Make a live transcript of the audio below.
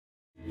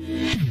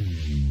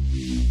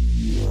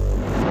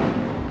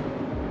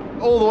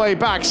all the way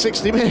back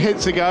 60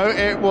 minutes ago,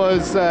 it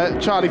was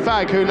Charlie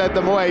Fagg who led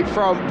them away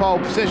from pole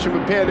position,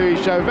 with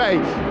Pierre-Louis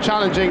Chauvet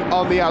challenging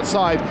on the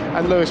outside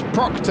and Lewis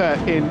Proctor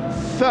in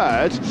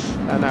third.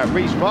 And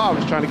Rhys Barr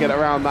was trying to get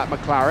around that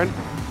McLaren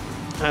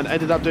and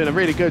ended up doing a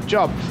really good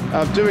job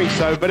of doing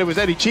so. But it was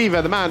Eddie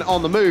Cheever, the man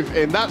on the move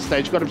in that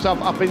stage, got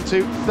himself up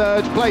into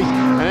third place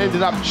and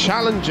ended up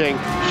challenging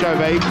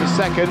Chauvet for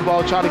second,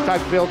 while Charlie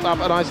Fagg built up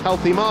a nice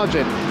healthy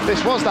margin.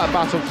 This was that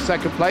battle for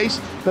second place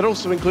that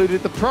also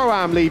included the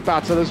Pro-Am lead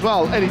battle as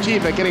well. Eddie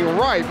Cheever getting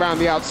right round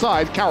the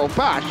outside, Carol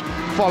Pash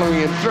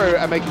following him through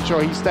and making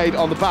sure he stayed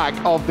on the back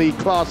of the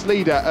class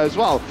leader as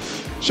well.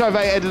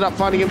 Chauvet ended up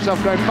finding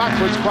himself going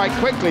backwards quite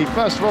quickly.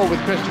 First of all with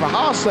Christopher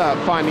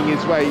Haase finding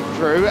his way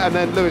through, and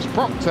then Lewis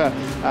Proctor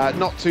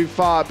not too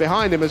far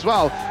behind him as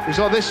well. We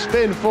saw this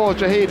spin for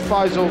Jahid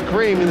Faisal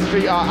Karim in the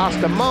 3R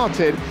Aston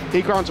Martin.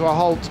 He ground to a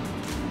halt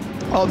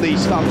on the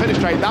start-finish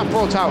straight. That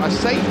brought out a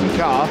safety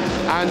car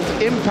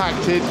and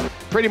impacted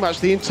pretty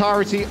much the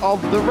entirety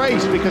of the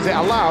race, because it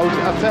allowed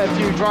a fair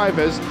few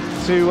drivers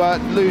to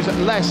lose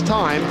less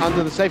time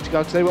under the safety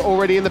car because they were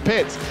already in the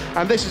pits.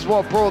 And this is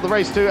what brought the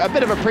race to a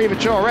bit of a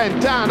premature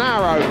end. Dan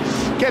Arrow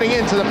getting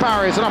into the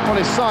barriers and up on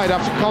his side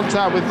after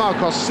contact with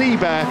Marcos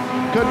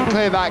Seibert. Couldn't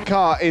clear that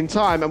car in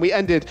time, and we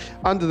ended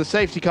under the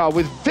safety car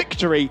with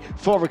victory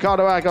for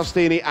Riccardo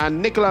Agostini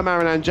and Nicola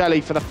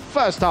Marinangeli for the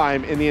first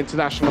time in the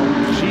International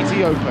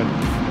GT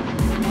Open.